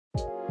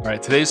All right,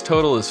 today's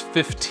total is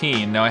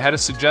 15. Now I had a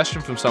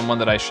suggestion from someone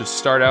that I should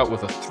start out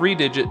with a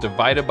 3-digit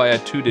divided by a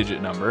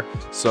 2-digit number,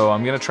 so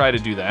I'm gonna try to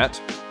do that.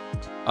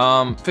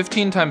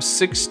 15 times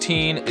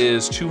 16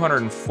 is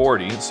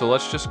 240, so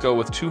let's just go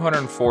with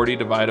 240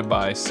 divided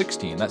by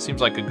 16. That seems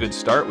like a good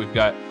start. We've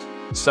got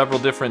several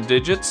different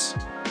digits.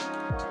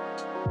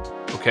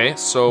 Okay,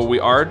 so we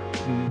are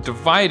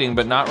dividing,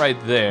 but not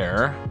right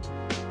there.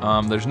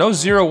 There's no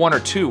 0, 1, or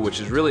 2, which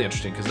is really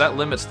interesting because that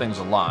limits things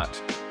a lot.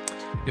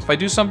 If I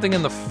do something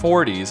in the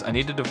 40s, I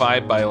need to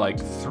divide by like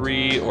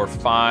 3 or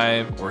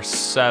 5 or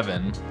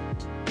 7.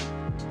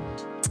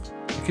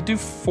 I could do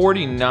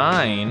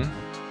 49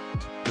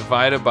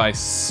 divided by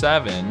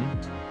 7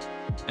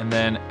 and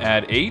then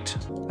add 8.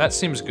 That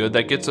seems good.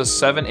 That gets us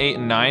 7, 8,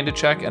 and 9 to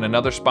check and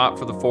another spot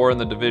for the 4 in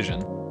the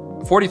division.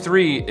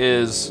 43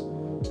 is,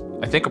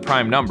 I think, a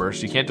prime number,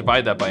 so you can't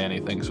divide that by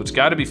anything, so it's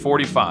gotta be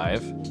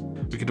 45.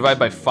 We could divide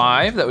by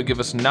 5, that would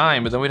give us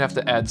 9, but then we'd have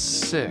to add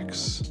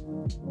 6.